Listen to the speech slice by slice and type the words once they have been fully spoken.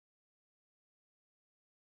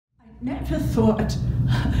never thought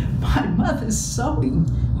my mother's sewing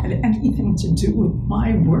had anything to do with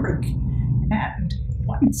my work. And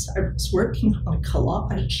once I was working on a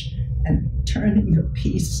collage and turning a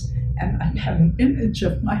piece, and I had an image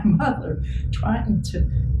of my mother trying to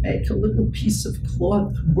make a little piece of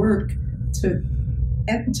cloth work to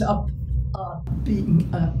end up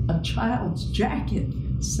being a child's jacket.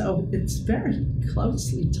 So it's very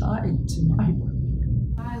closely tied to my work.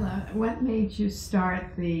 Lila, what made you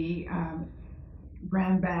start the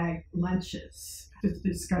brown bag lunches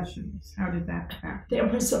discussions? How did that happen? There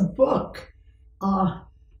was a book.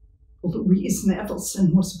 Louise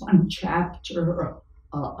Nevelson was one chapter,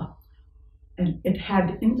 and it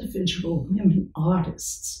had individual women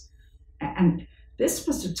artists. And this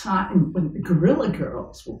was a time when the Guerrilla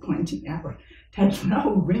Girls were pointing out that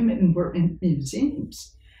no women were in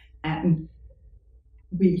museums. And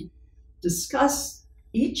we discussed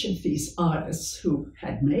each of these artists who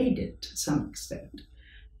had made it to some extent.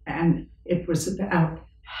 And it was about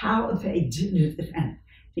how they did it and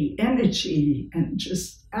the energy and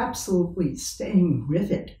just absolutely staying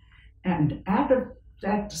with it. And out of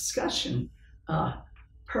that discussion,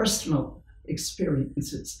 personal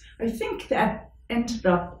experiences. I think that ended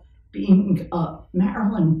up being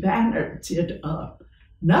Marilyn Banner did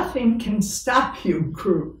Nothing Can Stop You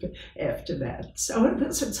group after that. So it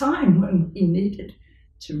was a time when we needed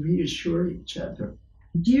to reassure each other.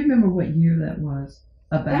 Do you remember what year that was?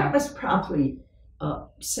 About? That was probably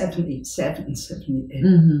 77,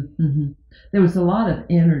 78. There was a lot of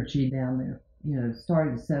energy down there. You know, it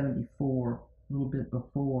started in 74, a little bit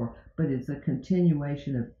before, but it's a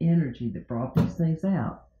continuation of energy that brought these things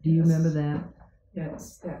out. Do you remember that?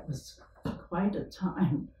 Yes, that was quite a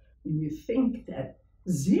time when you think that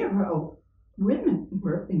 0 women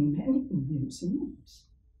were in many museums.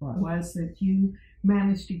 Was that you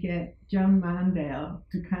managed to get Joan Mondale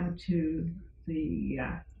to come to the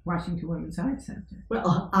Washington Women's Art Center?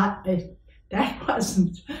 Well, that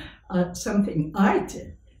wasn't something I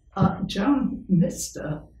did. Joan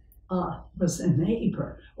Mister was a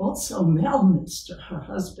neighbor. Also, Mel Mister, her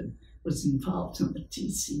husband, was involved in the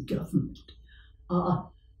DC government.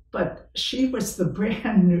 But she was the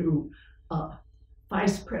brand new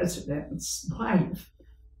vice president's wife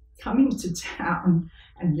coming to town,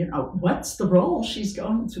 and what's the role she's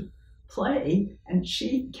going to play? And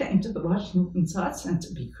she came to the Washington Art Center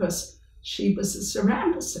because she was a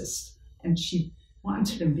ceramicist, and she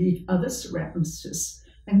wanted to meet other ceramicists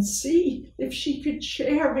and see if she could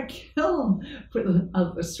share a kiln with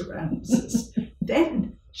another ceramicist.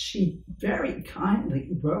 Then she very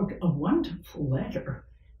kindly wrote a wonderful letter,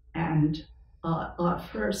 and our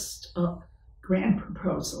first grant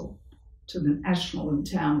proposal to the National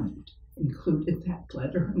Endowment included that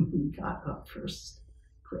letter, and we got our first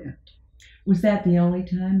grant. Was that the only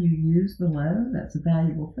time you used the letter? That's a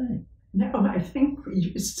valuable thing. No, I think we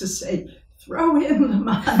used to say, throw in the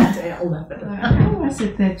Mondale letter. How was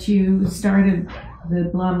it that you started the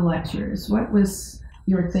Blum Lectures? What was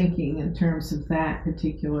your thinking in terms of that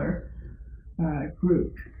particular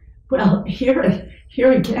group? Well, here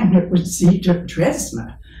again, it was Zita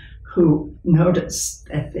Dresma who noticed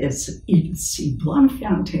that there's an Edith C. Blum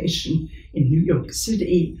Foundation in New York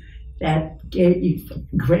City that gave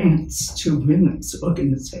grants to women's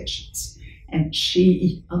organizations. And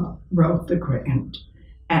she wrote the grant.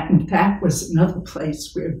 And that was another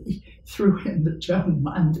place where we threw in the Joan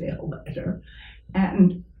Mondale letter.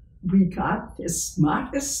 And we got this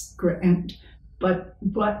modest grant, but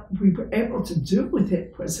what we were able to do with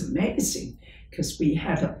it was amazing, because we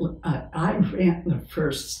had I ran the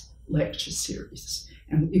first lecture series,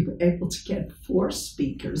 and we were able to get 4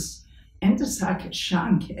 speakers. Endasaka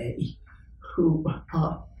Shanke, who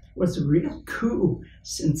was a real coup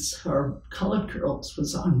since her Colored Girls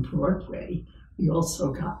was on Broadway. We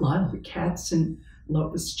also got Lila Katzen,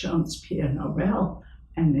 Lois Jones, Pierre Norel,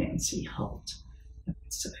 and Nancy Holt.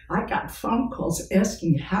 So I got phone calls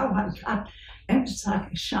asking how I got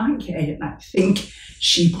Endasaka Shanke, and I think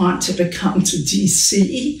she wanted to come to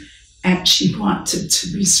DC, and she wanted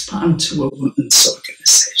to respond to a women's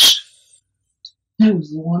organization. That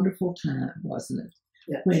was a wonderful time, wasn't it?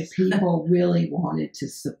 Yes. When people really wanted to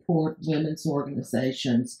support women's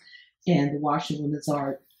organizations, and the Washington Women's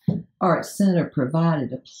Art Center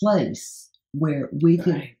provided a place where we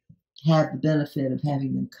could have the benefit of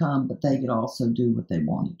having them come, but they could also do what they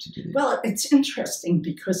wanted to do. Well, it's interesting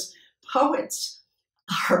because poets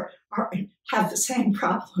have the same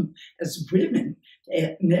problem as women.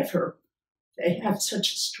 They have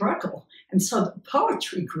such a struggle. And so the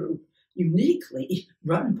poetry group, uniquely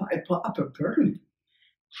run by Barbara Burnham,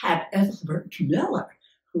 had Ethelbert Miller,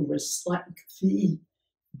 who was like the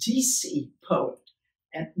DC poet.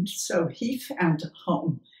 And so he found a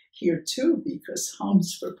home here too, because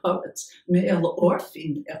homes for poets, male or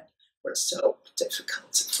female, were so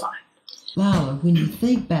difficult to find. Lila, when you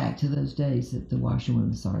think back to those days at the Washington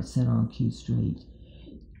Women's Art Center on Q Street,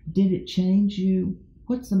 did it change you?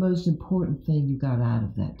 What's the most important thing you got out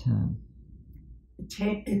of that time?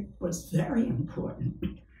 It was very important.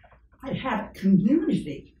 I had a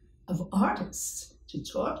community of artists to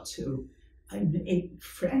talk to. I made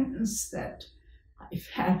friends that I've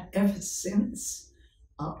had ever since.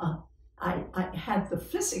 I had the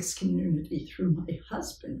physics community through my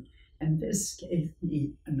husband, and this gave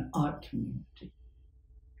me an art community.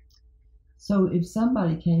 So if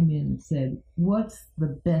somebody came in and said, what's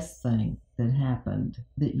the best thing that happened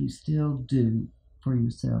that you still do for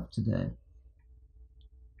yourself today?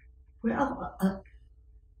 Well,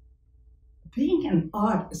 being an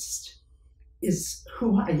artist is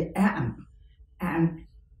who I am, and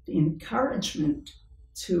the encouragement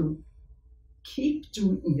to keep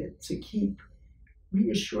doing it, to keep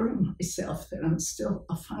reassuring myself that I'm still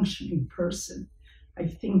a functioning person. I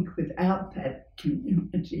think without that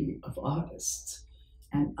community of artists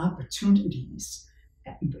and opportunities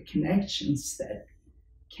and the connections that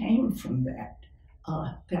came from that,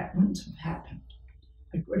 that wouldn't have happened.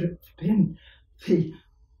 I would have been the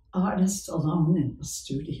artist alone in the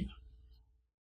studio.